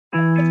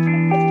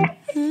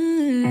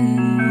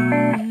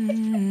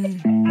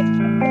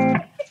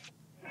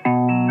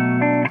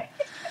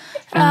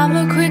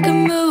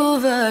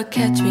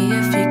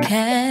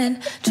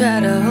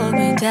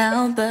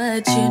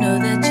much, you know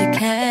that you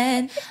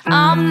can.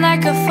 I'm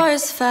like a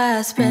forest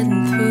fire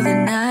spreading through the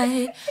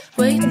night.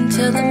 Wait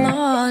until the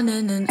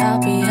morning and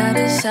I'll be out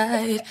of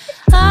sight.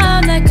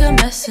 I'm like a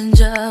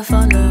messenger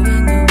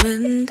following the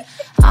wind.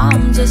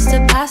 I'm just a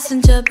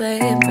passenger,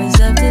 babe,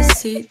 reserve the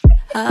seat.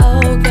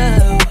 I'll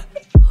go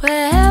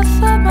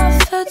wherever my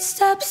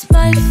footsteps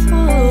might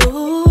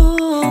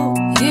fall.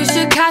 You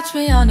should catch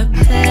me on a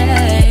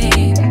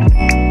plane.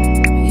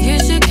 You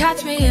should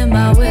catch me in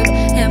my whip,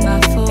 in my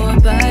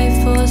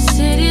 4x4.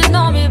 Cities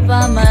know me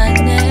by my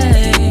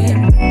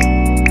name,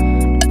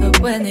 but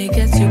when they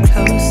get too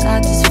close, I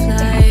just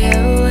fly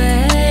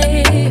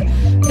away.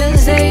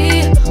 'Cause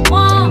they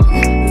want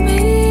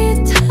me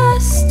to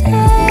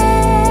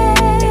stay,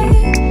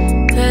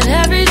 but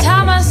every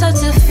time I start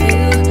to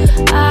feel,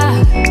 I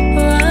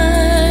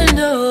run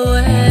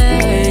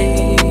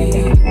away.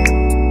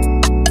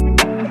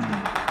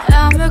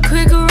 I'm a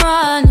quick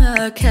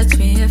runner, catch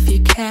me if you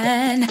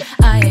can.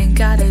 I ain't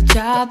got a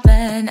job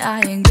and I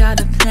ain't got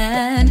a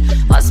plan.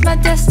 What's my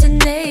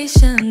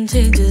destination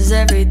changes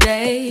every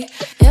day.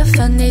 If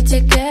I need to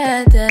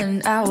get,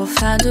 then I will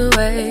find a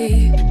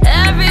way.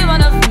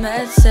 Everyone I've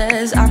met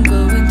says I'm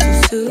going too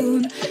soon.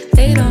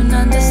 They don't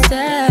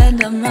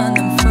understand, I'm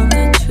running from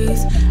the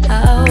truth.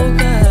 I'll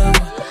go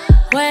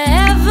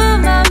wherever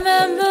my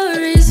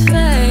memories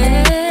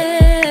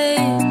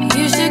fade.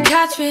 You should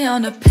catch me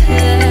on a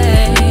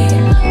plane.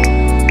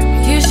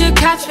 You should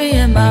catch me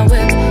in my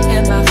whip,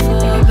 in my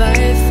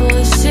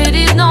 4x4.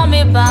 Cities know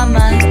me by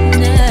my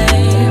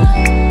name,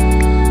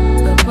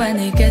 but when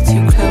they get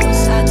too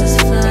close, I just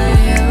fly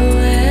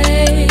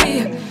away.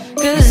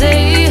 'Cause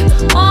they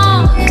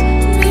want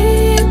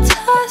me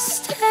to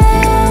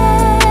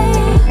stay,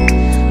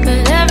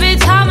 but every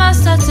time I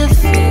start to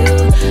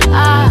feel,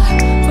 I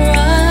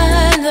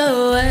run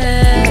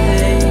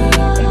away.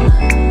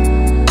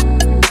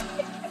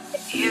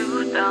 You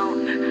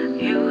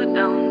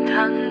don't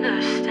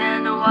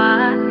understand why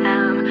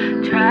I'm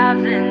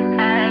traveling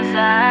as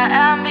I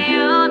am.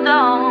 You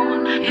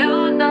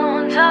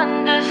don't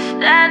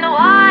understand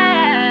why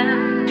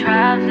I'm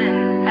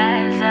traveling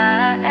as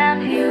I am.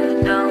 You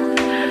don't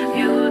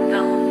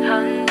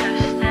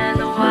understand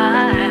why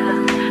I'm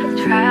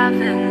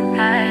traveling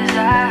as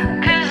I.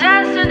 'Cause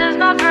as soon as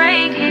my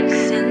brain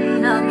kicks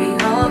in, I'll be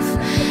off.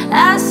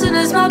 As soon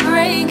as my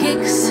brain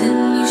kicks in,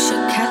 you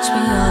should catch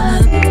me on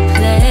a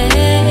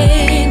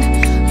plane.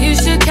 You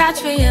should catch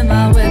me in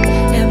my whip,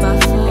 in my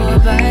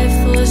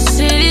 4x4.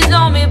 Cities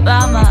know me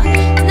by my